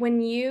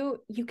when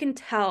you can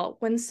tell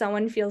when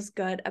someone feels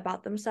good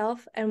about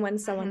themselves and when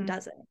someone Mm-hmm.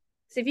 doesn't.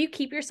 So if you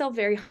keep yourself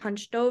very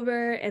hunched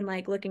over and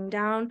like looking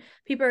down,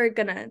 people are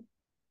gonna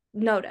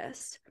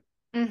notice.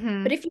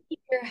 Mm-hmm. But if you keep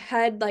your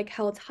head like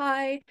held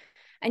high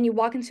and you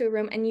walk into a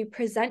room and you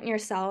present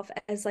yourself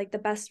as like the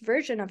best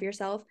version of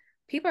yourself,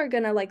 people are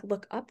gonna like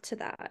look up to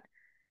that.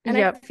 And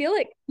I Yep. feel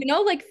like, you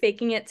know, like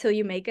faking it till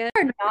you make it.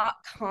 If you're not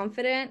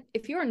confident,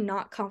 if you're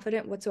not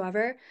confident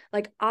whatsoever,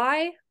 like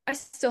I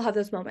still have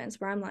those moments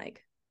where I'm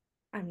like,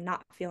 I'm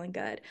not feeling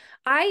good.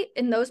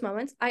 In those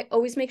moments, I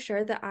always make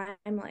sure that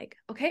I'm like,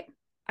 okay,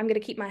 I'm gonna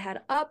keep my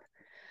head up.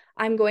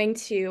 I'm going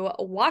to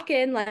walk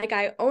in like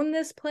I own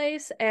this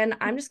place and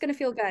I'm just going to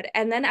feel good.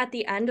 And then at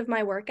the end of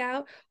my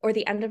workout or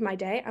the end of my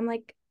day, I'm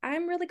like,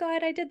 I'm really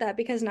glad I did that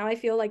because now I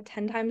feel like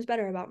 10 times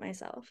better about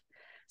myself.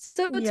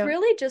 So it's Yep.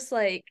 really just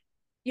like,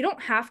 you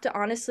don't have to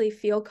honestly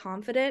feel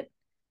confident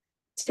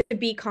to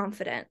be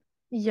confident.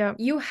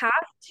 Yep. You have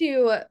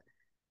to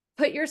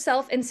put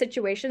yourself in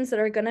situations that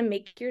are going to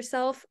make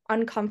yourself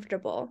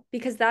uncomfortable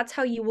because that's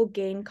how you will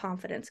gain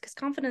confidence. Because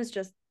confidence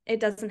just, it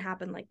doesn't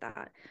happen like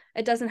that.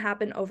 It doesn't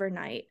happen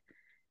overnight.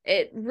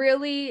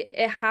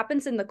 It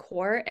happens in the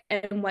core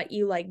and what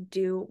you like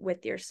do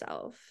with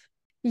yourself.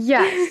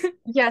 Yes.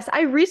 Yes.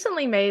 I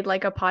recently made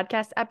like a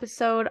podcast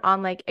episode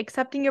on like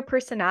accepting your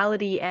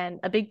personality, and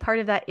a big part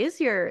of that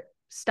is your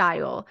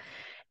style.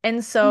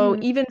 And so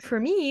Mhm. even for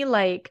me,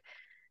 like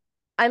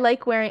I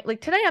like wearing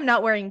like today I'm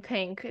not wearing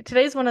pink.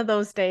 Today's one of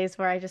those days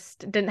where I just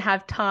didn't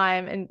have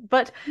time, and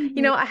but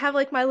you Mhm. know, I have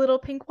like my little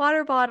pink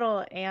water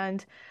bottle,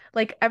 and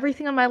like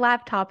everything on my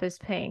laptop is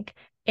pink.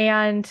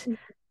 And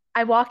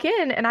I walk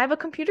in and I have a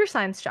computer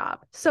science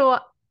job. So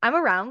I'm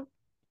around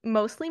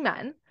mostly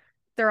men.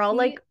 They're all See,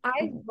 like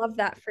I love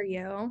that for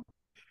you.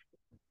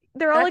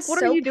 they're all That's like, "What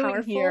are so you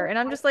doing here?" powerful And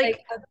I'm as just like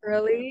like, a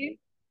girly.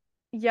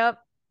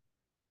 "Yep,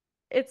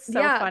 it's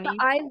so Yeah, but funny."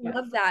 I Yeah.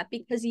 love that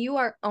because you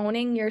are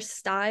owning your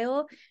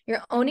style.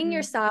 You're owning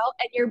your Hmm. style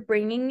and you're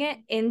bringing it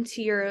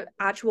into your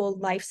actual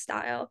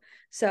lifestyle.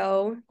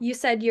 So you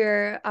said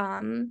you're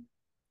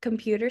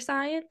computer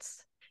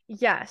science.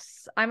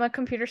 Yes, I'm a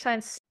computer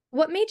science.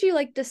 What made you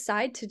like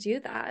decide to do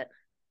that?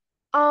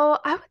 Oh,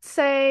 I would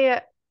say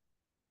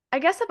I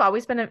guess I've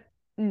always been a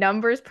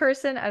numbers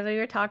person, as we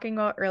were talking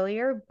about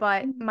earlier,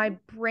 but my Mhm.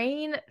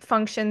 brain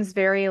functions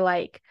very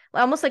like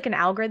almost like an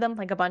algorithm,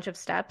 like a bunch of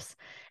steps.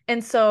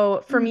 And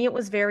so for Mhm. me, it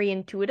was very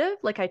intuitive.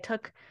 Like I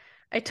took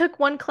I took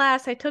one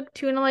class, I took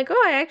two, and I'm like,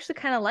 oh, I actually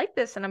kind of like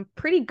this, and I'm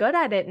pretty good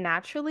at it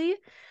naturally.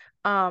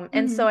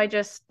 And so Mm-hmm. I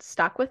just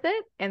stuck with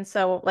it. And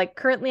so like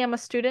currently I'm a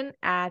student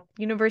at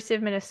University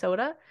of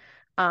Minnesota.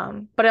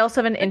 But I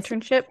also have an That's so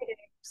internship. exciting.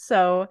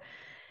 So,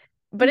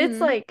 but it's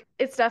Mm-hmm. like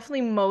it's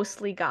definitely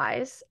mostly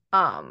guys.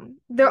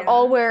 They're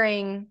all Yeah.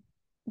 wearing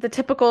the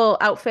typical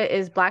outfit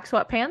is black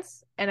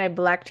sweatpants and a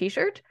black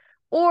t-shirt,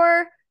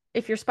 or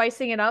if you're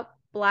spicing it up,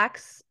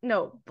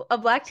 a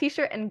black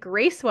t-shirt and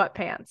gray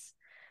sweatpants.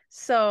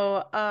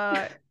 So,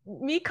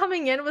 me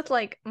coming in with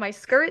like my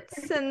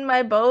skirts and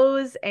my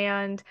bows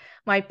and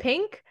my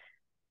pink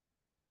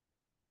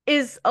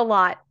is a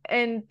lot,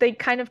 and they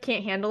kind of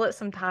can't handle it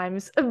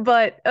sometimes,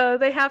 but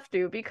they have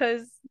to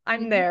because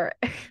I'm Mhm. there.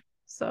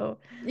 So,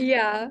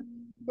 Yeah.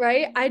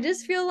 Right. I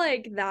just feel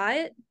like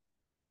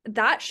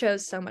that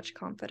shows so much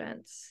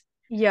confidence.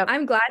 yep,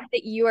 I'm glad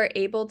that you are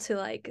able to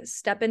like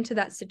step into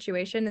that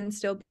situation and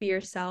still be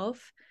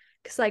yourself.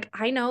 Cause like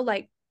I know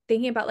like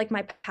thinking about like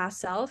my past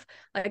self,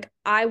 like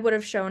I would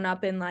have shown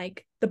up in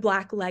like the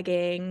black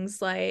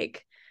leggings,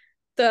 like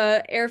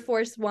the Air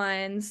Force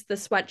Ones, the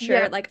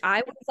sweatshirt. yep, Like I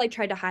would have like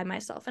tried to hide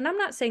myself. And I'm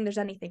not saying there's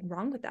anything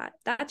wrong with that.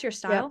 That's your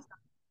yep, style.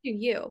 Do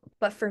you.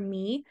 But for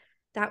me,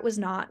 that was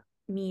not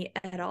me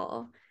at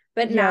all.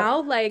 But yep.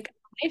 now, like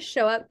I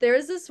show up, there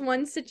was this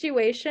one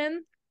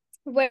situation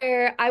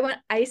where I went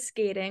ice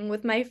skating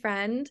with my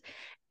friend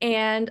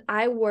and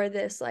I wore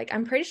this like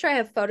I'm pretty sure I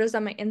have photos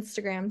on my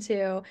Instagram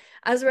too.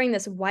 I was wearing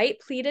this white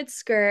pleated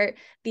skirt,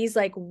 these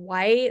like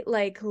white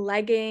like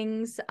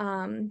leggings,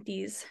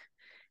 these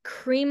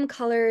cream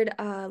colored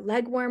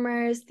leg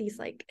warmers, these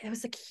like it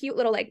was a cute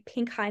little like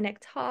pink high neck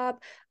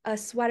top, a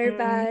sweater Mm,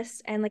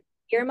 vest, and like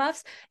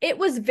earmuffs. It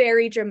was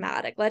very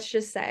dramatic, let's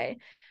just say.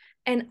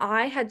 And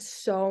I had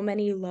so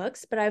many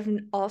looks, but I've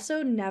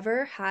also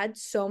never had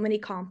so many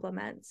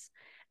compliments.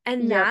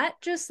 And yep, that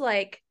just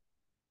like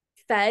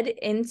fed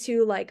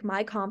into like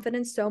my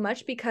confidence so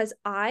much because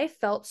I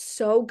felt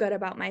so good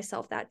about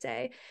myself that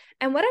day.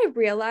 And what I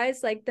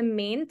realized, like the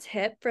main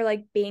tip for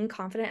like being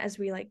confident, as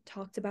we like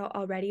talked about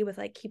already with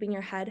like keeping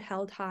your head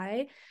held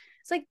high,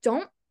 it's like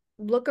don't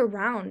look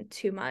around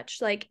too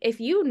much. Like if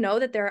you know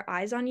that there are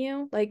eyes on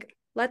you, like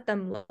let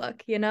them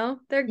look,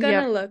 they're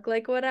gonna yep. look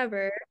like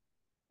whatever.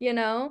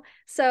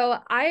 So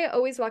I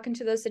always walk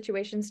into those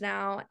situations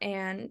now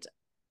and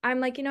I'm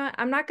like, you know what?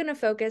 I'm not going to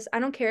focus. I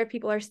don't care if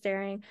people are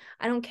staring.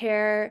 I don't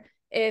care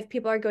if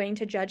people are going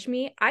to judge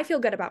me. I feel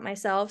good about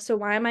myself. So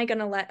why am I going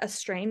to let a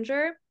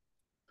stranger,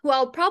 who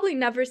I'll probably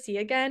never see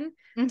again,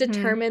 Hmm.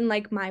 determine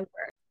like my worth?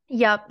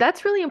 Yep,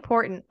 that's really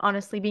important,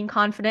 honestly, being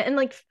confident and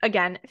like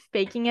again,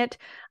 faking it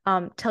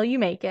till you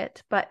make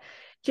it. But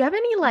do you have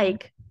any Mhm.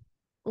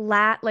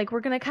 like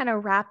we're gonna kind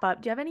of wrap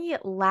up. Do you have any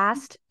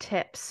last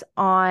tips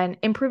on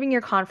improving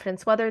your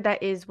confidence, whether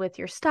that is with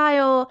your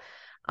style,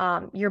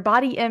 your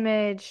body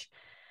image,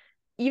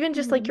 even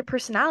just like Mhm. your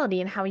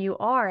personality and how you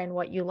are and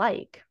what you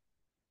like?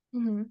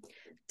 Mhm.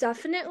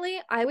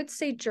 Definitely, I would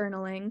say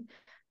journaling.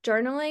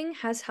 Journaling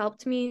has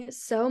helped me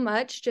so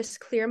much just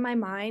clear my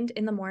mind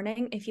in the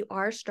morning. If you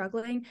are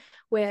struggling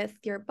with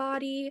your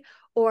body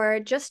or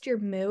just your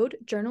mood,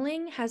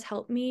 journaling has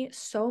helped me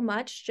so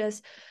much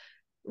just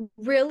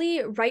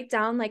really write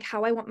down like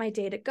how I want my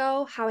day to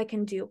go, how I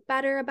can do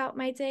better about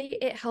my day.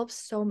 It helps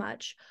so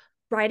much.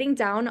 Writing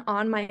down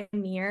on my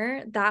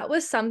mirror, that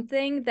was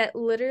something that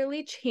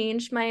literally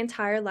changed my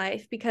entire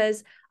life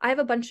because I have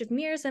a bunch of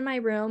mirrors in my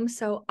room.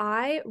 So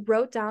I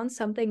wrote down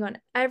something on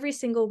every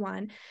single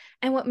one.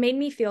 And what made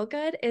me feel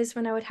good is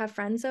when I would have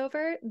friends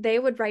over, they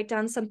would write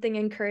down something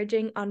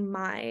encouraging on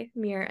my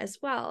mirror as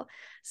well.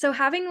 So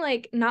having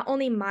like not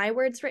only my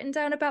words written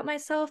down about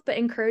myself, but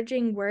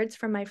encouraging words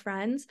from my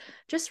friends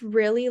just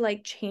really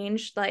like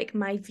changed like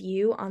my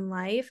view on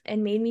life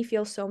and made me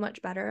feel so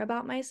much better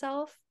about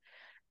myself.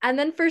 And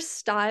then for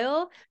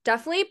style,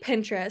 definitely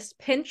Pinterest.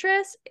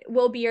 Pinterest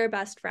will be your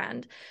best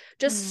friend.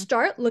 Just Mm.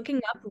 start looking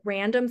up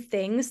random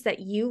things that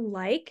you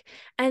like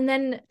and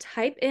then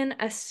type in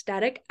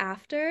aesthetic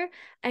after,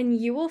 and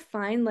you will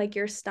find like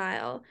your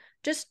style.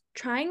 Just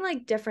trying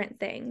like different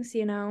things.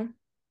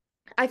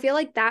 I feel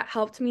like that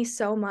helped me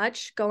so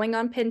much going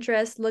on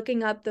Pinterest,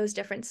 looking up those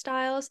different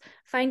styles,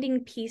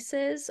 finding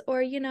pieces,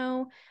 or,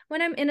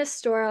 when I'm in a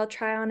store, I'll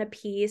try on a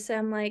piece. And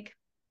I'm like,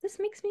 this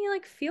makes me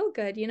like feel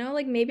good,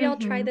 like maybe I'll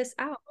try Hmm. this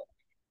out.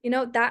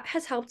 That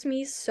has helped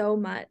me so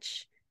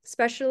much,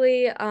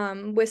 especially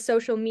with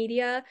social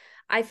media.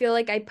 I feel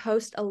like I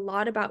post a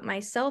lot about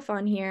myself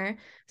on here.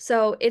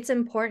 So it's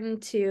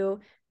important to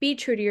be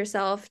true to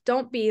yourself.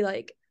 Don't be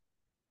like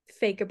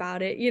fake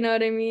about it. You know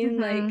what I mean? Hmm.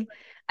 Like,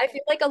 I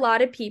feel like a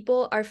lot of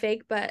people are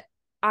fake, but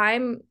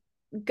I'm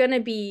gonna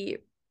be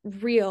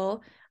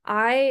real.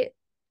 I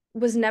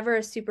was never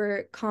a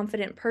super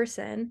confident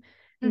person.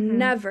 Hmm.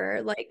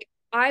 Never. Like,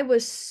 I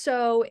was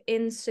so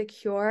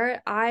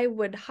insecure. I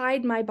would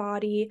hide my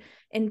body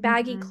in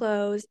baggy Hmm.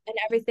 clothes and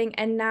everything.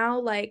 And now,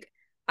 like,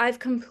 I've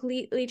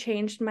completely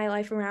changed my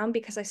life around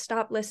because I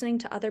stopped listening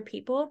to other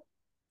people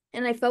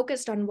and I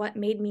focused on what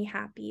made me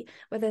happy,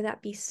 whether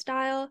that be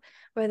style,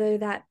 whether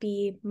that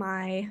be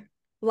my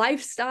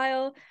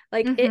lifestyle.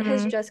 Like it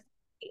has Mm-hmm. just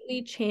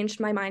completely changed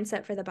my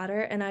mindset for the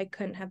better, and I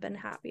couldn't have been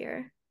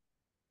happier.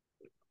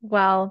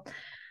 Well,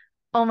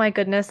 oh my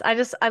goodness.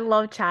 I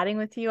love chatting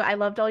with you. I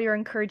loved all your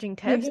encouraging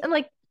tips and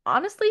like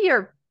honestly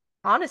your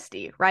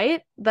honesty,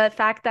 right? The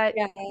fact that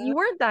Yeah. you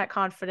weren't that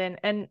confident.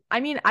 And I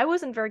mean, I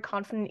wasn't very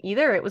confident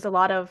either. It was a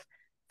lot of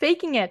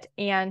faking it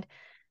and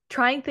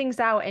trying things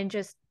out and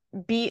just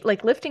be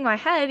like lifting my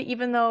head,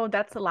 even though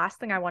that's the last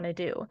thing I want to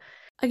do.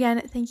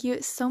 Again, thank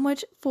you so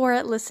much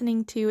for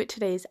listening to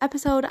today's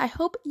episode. I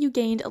hope you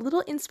gained a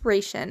little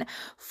inspiration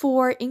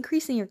for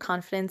increasing your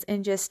confidence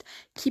and just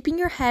keeping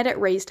your head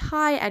raised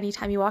high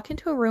anytime you walk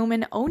into a room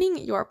and owning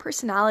your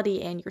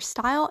personality and your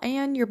style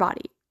and your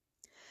body.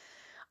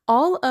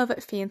 All of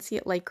Fancy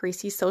Like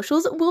Gracie's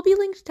socials will be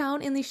linked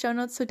down in the show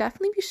notes, so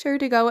definitely be sure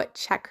to go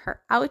check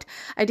her out.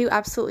 I do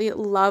absolutely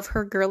love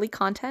her girly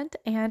content,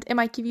 and it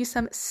might give you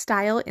some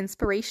style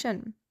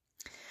inspiration.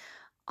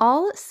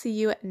 I'll see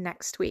you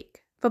next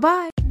week.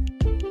 Bye-bye.